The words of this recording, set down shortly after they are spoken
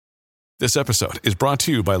This episode is brought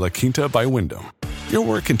to you by La Quinta by Wyndham. Your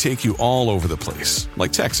work can take you all over the place,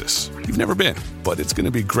 like Texas. You've never been, but it's going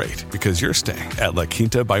to be great because you're staying at La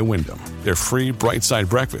Quinta by Wyndham. Their free Bright Side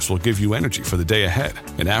breakfast will give you energy for the day ahead.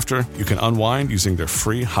 And after, you can unwind using their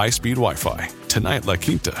free high-speed Wi-Fi. Tonight, La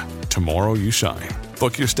Quinta. Tomorrow, you shine.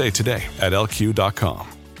 Book your stay today at lq.com.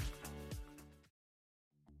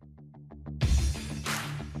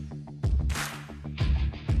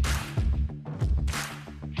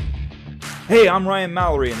 Hey, I'm Ryan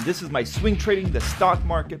Mallory, and this is my Swing Trading the Stock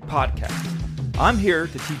Market podcast. I'm here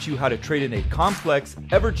to teach you how to trade in a complex,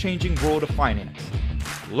 ever-changing world of finance.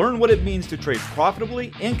 Learn what it means to trade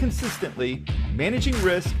profitably and consistently, managing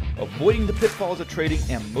risk, avoiding the pitfalls of trading,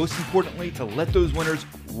 and most importantly, to let those winners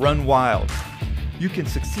run wild. You can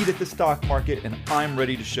succeed at the stock market, and I'm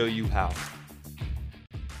ready to show you how.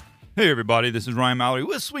 Hey everybody, this is Ryan Mallory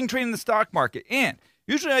with Swing Trading the Stock Market, and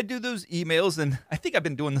usually I do those emails, and I think I've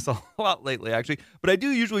been doing this a lot lately, actually, but I do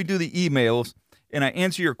usually do the emails, and I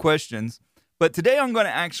answer your questions. But today I'm going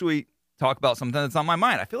to actually talk about something that's on my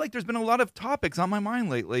mind. I feel like there's been a lot of topics on my mind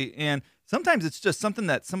lately, and sometimes it's just something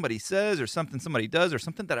that somebody says or something somebody does or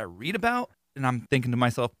something that I read about, and I'm thinking to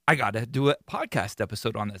myself, I got to do a podcast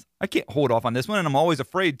episode on this. I can't hold off on this one, and I'm always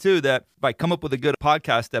afraid, too, that if I come up with a good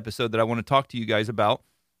podcast episode that I want to talk to you guys about,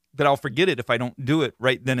 that I'll forget it if I don't do it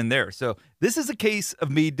right then and there. So this is a case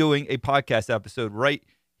of me doing a podcast episode right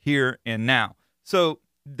here and now. So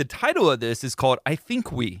the title of this is called I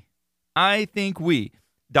Think We, ... And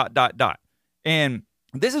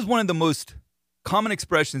this is one of the most common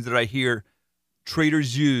expressions that I hear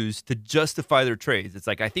traders use to justify their trades. It's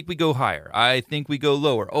like, I think we go higher. I think we go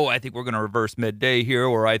lower. Oh, I think we're going to reverse midday here,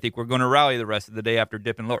 or I think we're going to rally the rest of the day after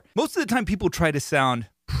dipping lower. Most of the time people try to sound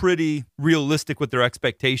pretty realistic with their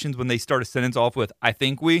expectations when they start a sentence off with, I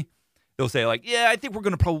think we. They'll say like, yeah, I think we're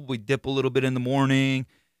going to probably dip a little bit in the morning,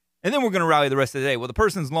 and then we're going to rally the rest of the day. Well, the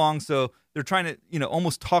person's long, so they're trying to,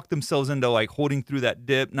 almost talk themselves into like holding through that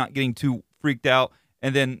dip, not getting too freaked out,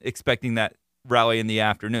 and then expecting that rally in the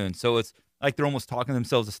afternoon. So it's like they're almost talking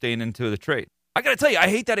themselves to staying into the trade. I got to tell you, I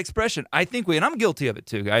hate that expression. I think we, and I'm guilty of it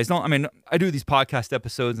too, guys. I do these podcast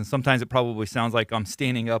episodes, and sometimes it probably sounds like I'm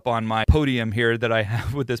standing up on my podium here that I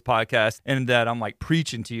have with this podcast and that I'm like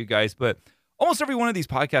preaching to you guys. But almost every one of these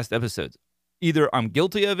podcast episodes, either I'm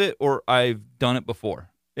guilty of it or I've done it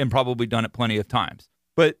before and probably done it plenty of times.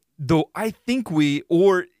 But though I think we,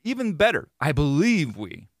 or even better, I believe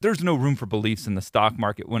we, there's no room for beliefs in the stock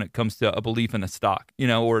market when it comes to a belief in a stock,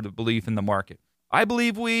 or the belief in the market. I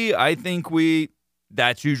believe we, I think we,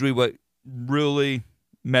 that's usually what really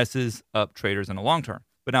messes up traders in the long term.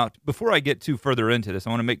 But now, before I get too further into this, I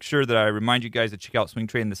want to make sure that I remind you guys to check out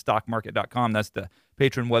swingtradingthestockmarket.com. That's the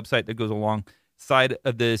Patreon website that goes alongside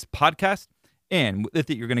of this podcast. And with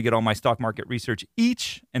it, you're going to get all my stock market research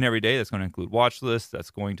each and every day. That's going to include watch lists.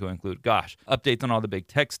 That's going to include, updates on all the big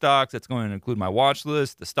tech stocks. That's going to include my watch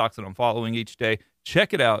list, the stocks that I'm following each day.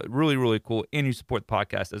 Check it out. Really, really cool. And you support the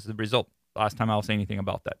podcast as a result. Last time I'll say anything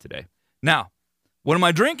about that today. Now, what am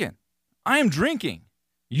I drinking? I am drinking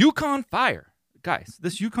Yukon Fire. Guys,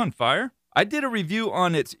 this Yukon Fire, I did a review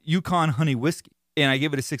on its Yukon Honey Whiskey, and I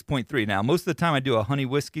gave it a 6.3. Now, most of the time I do a honey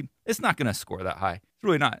whiskey, it's not going to score that high. It's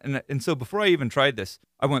really not. And so before I even tried this,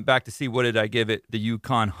 I went back to see what did I give it, the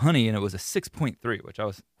Yukon Honey, and it was a 6.3, which I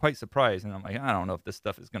was quite surprised. And I'm like, I don't know if this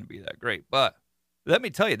stuff is going to be that great, but let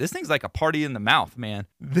me tell you, this thing's like a party in the mouth, man.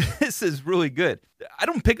 This is really good. I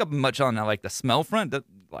don't pick up much on like the smell front.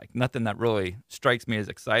 Like nothing that really strikes me as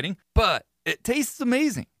exciting, but it tastes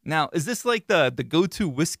amazing. Now, is this like the go-to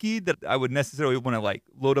whiskey that I would necessarily want to like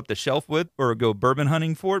load up the shelf with or go bourbon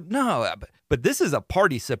hunting for? No, but this is a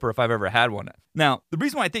party sipper if I've ever had one. Now, the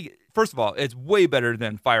reason why I think, first of all, it's way better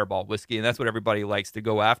than Fireball whiskey, and that's what everybody likes to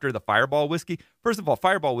go after, the Fireball whiskey. First of all,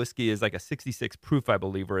 Fireball whiskey is like a 66 proof, I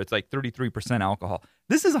believe, or it's like 33% alcohol.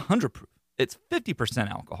 This is 100 proof. It's 50%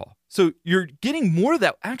 alcohol. So you're getting more of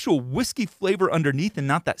that actual whiskey flavor underneath and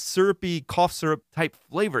not that syrupy cough syrup type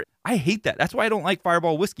flavor. I hate that. That's why I don't like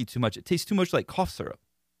Fireball whiskey too much. It tastes too much like cough syrup.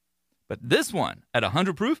 But this one at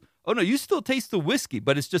 100 proof, oh no, you still taste the whiskey,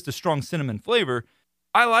 but it's just a strong cinnamon flavor.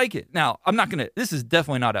 I like it. Now, this is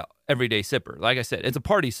definitely not a everyday sipper. Like I said, it's a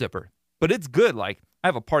party sipper, but it's good. Like I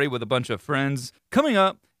have a party with a bunch of friends coming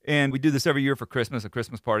up. And we do this every year for Christmas, a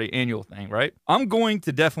Christmas party, annual thing, right? I'm going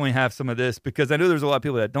to definitely have some of this because I know there's a lot of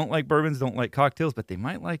people that don't like bourbons, don't like cocktails, but they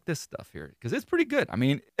might like this stuff here because it's pretty good. I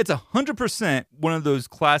mean, it's 100% one of those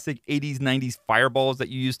classic 80s, 90s fireballs that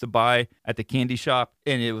you used to buy at the candy shop.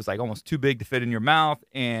 And it was like almost too big to fit in your mouth.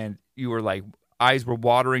 And you were like, eyes were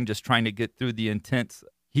watering just trying to get through the intense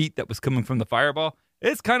heat that was coming from the fireball.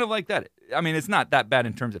 It's kind of like that. I mean, it's not that bad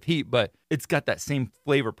in terms of heat, but it's got that same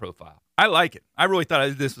flavor profile. I like it. I really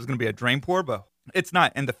thought this was going to be a drain pour, but it's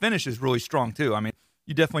not. And the finish is really strong too. I mean,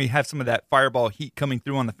 you definitely have some of that fireball heat coming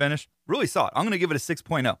through on the finish. Really solid. I'm going to give it a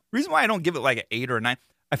 6.0. Reason why I don't give it like an 8 or a 9,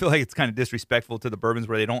 I feel like it's kind of disrespectful to the bourbons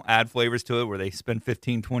where they don't add flavors to it, where they spend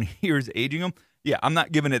 15, 20 years aging them. Yeah, I'm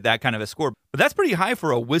not giving it that kind of a score. But that's pretty high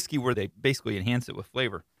for a whiskey where they basically enhance it with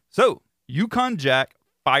flavor. So, Yukon Jack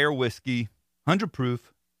Fire Whiskey, 100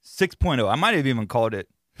 proof, 6.0. I might have even called it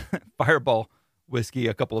Fireball Whiskey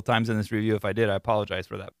a couple of times in this review. If I did, I apologize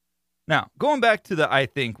for that. Now, going back to the I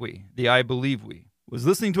think we, the I believe we, was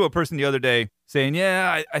listening to a person the other day saying,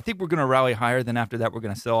 yeah, I think we're going to rally higher, then after that we're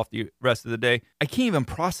going to sell off the rest of the day. I can't even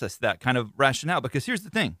process that kind of rationale because here's the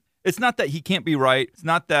thing. It's not that he can't be right. It's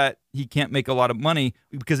not that he can't make a lot of money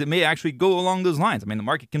because it may actually go along those lines. I mean, the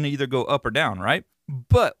market can either go up or down, right?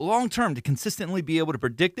 But long term, to consistently be able to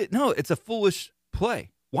predict it, no, it's a foolish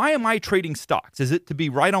play. Why am I trading stocks? Is it to be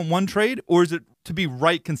right on one trade or is it to be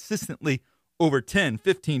right consistently over 10,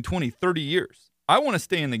 15, 20, 30 years? I want to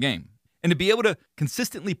stay in the game. And to be able to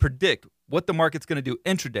consistently predict what the market's going to do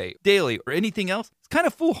intraday, daily, or anything else, it's kind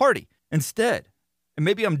of foolhardy. Instead, and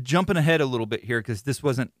maybe I'm jumping ahead a little bit here because this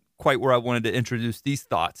wasn't quite where I wanted to introduce these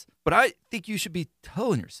thoughts, but I think you should be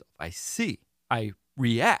telling yourself, I see, I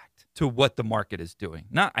react to what the market is doing.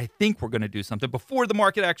 Not I think we're going to do something before the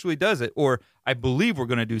market actually does it, or I believe we're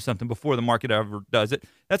going to do something before the market ever does it.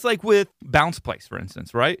 That's like with bounce plays, for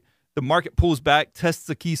instance, right? The market pulls back, tests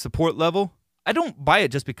a key support level. I don't buy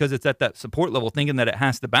it just because it's at that support level thinking that it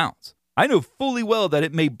has to bounce. I know fully well that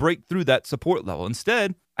it may break through that support level.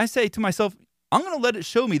 Instead, I say to myself, I'm going to let it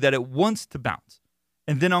show me that it wants to bounce.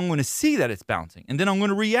 And then I'm going to see that it's bouncing. And then I'm going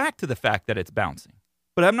to react to the fact that it's bouncing.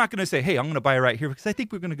 But I'm not going to say, hey, I'm going to buy right here because I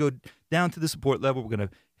think we're going to go down to the support level. We're going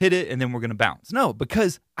to hit it and then we're going to bounce. No,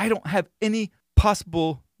 because I don't have any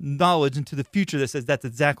possible knowledge into the future that says that's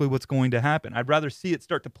exactly what's going to happen. I'd rather see it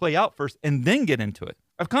start to play out first and then get into it.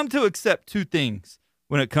 I've come to accept two things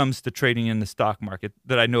when it comes to trading in the stock market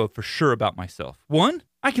that I know for sure about myself. One,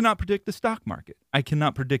 I cannot predict the stock market. I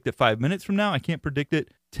cannot predict it 5 minutes from now. I can't predict it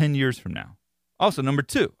 10 years from now. Also, number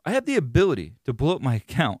two, I have the ability to blow up my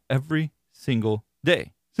account every single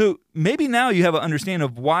day. So maybe now you have an understanding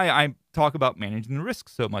of why I talk about managing the risk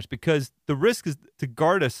so much, because the risk is to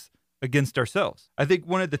guard us against ourselves. I think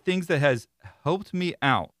one of the things that has helped me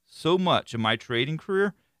out so much in my trading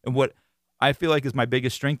career and what I feel like is my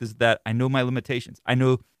biggest strength is that I know my limitations. I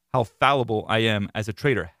know how fallible I am as a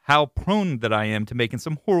trader, how prone that I am to making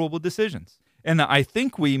some horrible decisions. And the I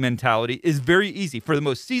think we mentality is very easy. For the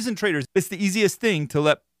most seasoned traders, it's the easiest thing to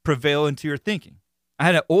let prevail into your thinking. I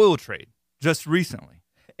had an oil trade just recently,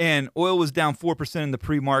 and oil was down 4% in the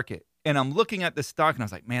pre-market. And I'm looking at the stock, and I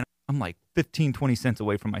was like, man, I'm like 15, 20 cents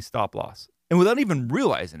away from my stop loss. And without even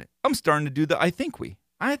realizing it, I'm starting to do the I think we.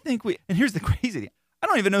 And here's the crazy thing. I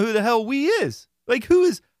don't even know who the hell we is. Like, who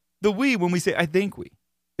is the we when we say I think we?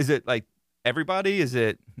 Is it like everybody? Is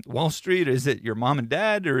it Wall Street? Is it your mom and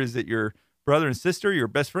dad? Or is it your brother and sister, your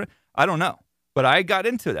best friend? I don't know. But I got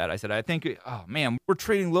into that. I said, I think, oh man, we're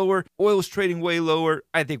trading lower. Oil's trading way lower.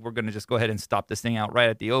 I think we're going to just go ahead and stop this thing out right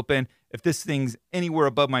at the open. If this thing's anywhere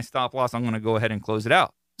above my stop loss, I'm going to go ahead and close it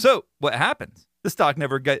out. So what happens? The stock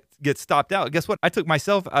never gets stopped out. Guess what? I took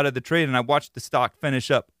myself out of the trade and I watched the stock finish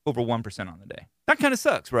up over 1% on the day. That kind of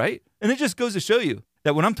sucks, right? And it just goes to show you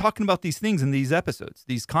that when I'm talking about these things in these episodes,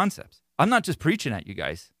 these concepts, I'm not just preaching at you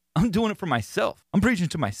guys. I'm doing it for myself. I'm preaching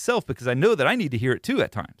to myself because I know that I need to hear it too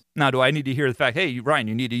at times. Now, do I need to hear the fact, hey, Ryan,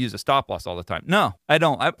 you need to use a stop loss all the time? No, I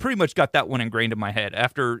don't. I pretty much got that one ingrained in my head.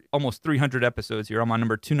 After almost 300 episodes here, I'm on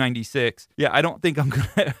number 296. Yeah, I don't think I'm going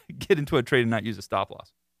to get into a trade and not use a stop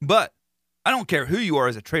loss. But I don't care who you are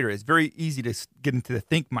as a trader. It's very easy to get into the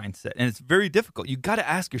think mindset, and it's very difficult. You got to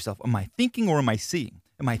ask yourself, am I thinking or am I seeing?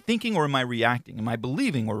 Am I thinking or am I reacting? Am I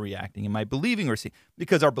believing or reacting? Am I believing or seeing?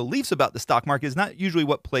 Because our beliefs about the stock market is not usually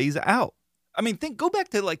what plays out. I mean, go back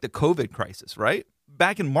to like the COVID crisis, right?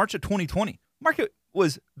 Back in March of 2020, market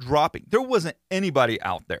was dropping. There wasn't anybody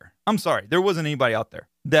out there. I'm sorry, there wasn't anybody out there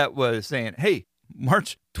that was saying, hey,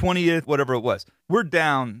 March 20th, whatever it was, we're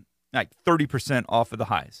down like 30% off of the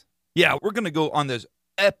highs. Yeah, we're going to go on this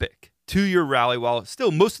epic 2-year rally while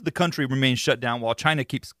still most of the country remains shut down while China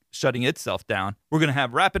keeps shutting itself down. We're going to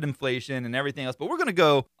have rapid inflation and everything else, but we're going to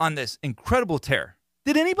go on this incredible tear.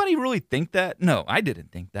 Did anybody really think that? No, I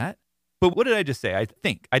didn't think that. But what did I just say? I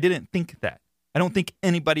didn't think that. I don't think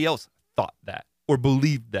anybody else thought that or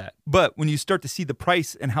believed that. But when you start to see the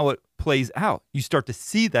price and how it plays out, you start to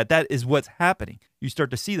see that that is what's happening. You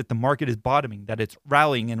start to see that the market is bottoming, that it's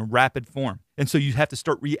rallying in rapid form. And so you have to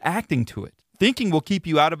start reacting to it Thinking will keep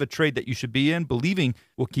you out of a trade that you should be in. Believing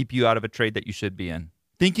will keep you out of a trade that you should be in.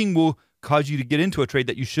 Thinking will cause you to get into a trade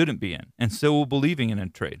that you shouldn't be in. And so will believing in a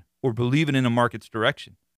trade or believing in a market's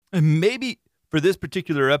direction. And maybe for this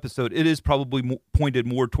particular episode, it is probably pointed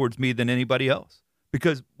more towards me than anybody else.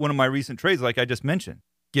 Because one of my recent trades, like I just mentioned,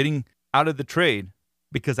 getting out of the trade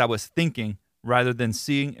because I was thinking rather than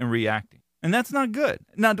seeing and reacting. And that's not good.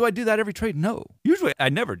 Now, do I do that every trade? No. Usually I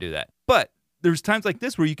never do that. But there's times like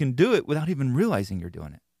this where you can do it without even realizing you're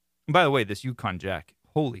doing it. And by the way, this Yukon Jack,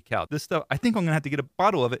 holy cow. This stuff, I think I'm going to have to get a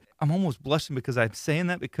bottle of it. I'm almost blushing because I'm saying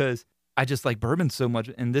that because I just like bourbon so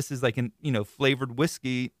much. And this is like an, flavored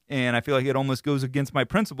whiskey. And I feel like it almost goes against my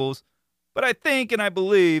principles. But I think and I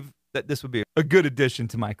believe that this would be a good addition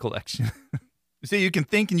to my collection. See, you can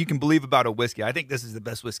think and you can believe about a whiskey. I think this is the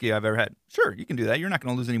best whiskey I've ever had. Sure, you can do that. You're not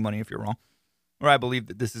going to lose any money if you're wrong. Or I believe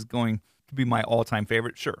that this is going to be my all-time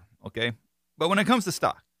favorite. Sure, okay? But when it comes to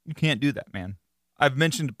stock, you can't do that, man. I've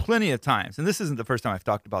mentioned plenty of times, and this isn't the first time I've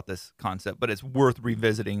talked about this concept, but it's worth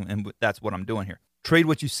revisiting, and that's what I'm doing here. Trade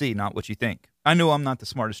what you see, not what you think. I know I'm not the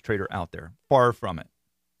smartest trader out there. Far from it.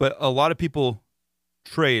 But a lot of people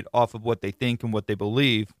trade off of what they think and what they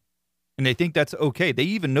believe, and they think that's okay. They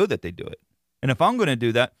even know that they do it. And if I'm going to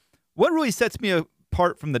do that, what really sets me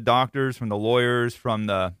apart from the doctors, from the lawyers, from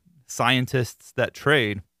the scientists that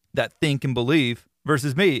trade, that think and believe,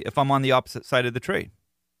 versus me if I'm on the opposite side of the trade?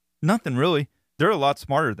 Nothing really. They're a lot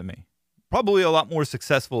smarter than me. Probably a lot more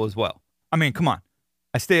successful as well. I mean, come on.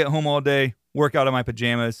 I stay at home all day, work out in my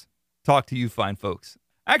pajamas, talk to you fine folks.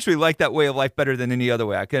 I actually like that way of life better than any other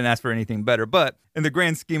way. I couldn't ask for anything better. But in the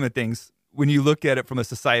grand scheme of things, when you look at it from a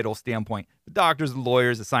societal standpoint, the doctors, the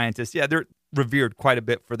lawyers, the scientists, yeah, they're revered quite a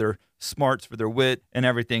bit for their smarts, for their wit, and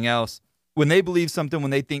everything else. When they believe something,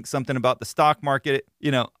 when they think something about the stock market,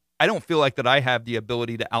 I don't feel like that I have the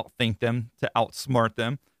ability to outthink them, to outsmart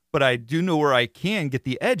them, but I do know where I can get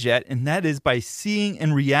the edge at, and that is by seeing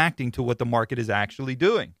and reacting to what the market is actually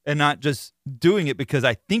doing, and not just doing it because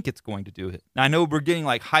I think it's going to do it. Now, I know we're getting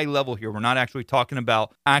like high level here. We're not actually talking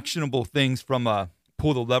about actionable things from a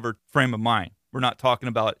pull the lever frame of mind. We're not talking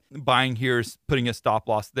about buying here, putting a stop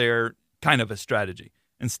loss there, kind of a strategy.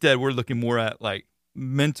 Instead, we're looking more at like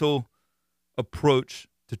mental approach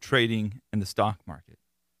to trading in the stock market.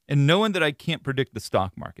 And knowing that I can't predict the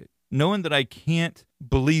stock market, knowing that I can't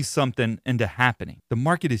believe something into happening. The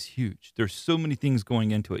market is huge. There's so many things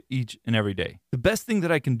going into it each and every day. The best thing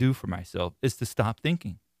that I can do for myself is to stop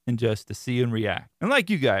thinking and just to see and react. And like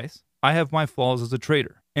you guys, I have my flaws as a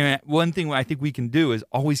trader. And one thing I think we can do is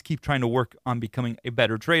always keep trying to work on becoming a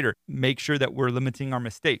better trader. Make sure that we're limiting our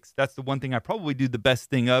mistakes. That's the one thing I probably do the best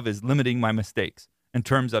thing of is limiting my mistakes in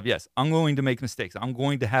terms of, yes, I'm going to make mistakes. I'm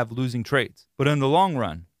going to have losing trades. But in the long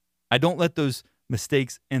run, I don't let those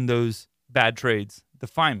mistakes and those bad trades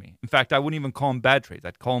define me. In fact, I wouldn't even call them bad trades.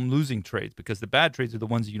 I'd call them losing trades because the bad trades are the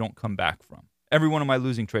ones you don't come back from. Every one of my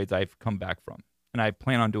losing trades I've come back from, and I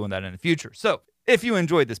plan on doing that in the future. So if you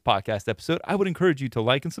enjoyed this podcast episode, I would encourage you to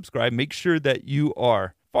like and subscribe. Make sure that you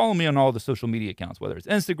are following me on all the social media accounts, whether it's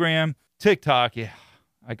Instagram, TikTok. Yeah,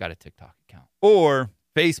 I got a TikTok account. Or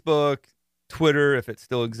Facebook, Twitter, if it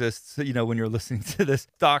still exists, when you're listening to this,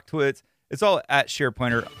 StockTwits. It's all at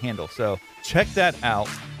SharePlanner handle. So check that out.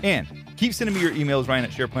 And keep sending me your emails,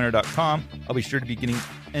 Ryan@SharePlanner.com. I'll be sure to be getting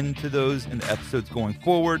into those in the episodes going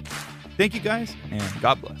forward. Thank you guys, and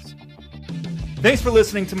God bless. Thanks for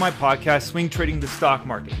listening to my podcast, Swing Trading the Stock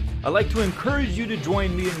Market. I'd like to encourage you to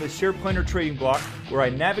join me in the SharePlanner trading block, where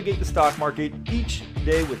I navigate the stock market each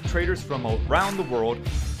day with traders from around the world.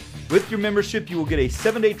 With your membership, you will get a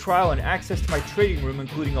 7-day trial and access to my trading room,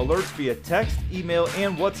 including alerts via text, email,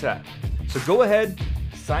 and WhatsApp. So go ahead,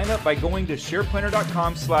 sign up by going to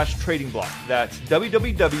SharePlanner.com/trading block. That's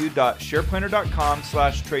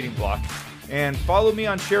www.SharePlanner.com/trading block. And follow me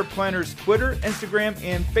on SharePlanner's Twitter, Instagram,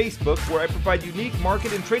 and Facebook, where I provide unique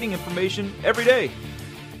market and trading information every day.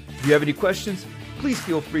 If you have any questions, please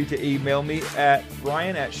feel free to email me at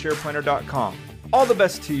Ryan@SharePlanner.com. All the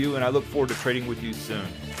best to you, and I look forward to trading with you soon.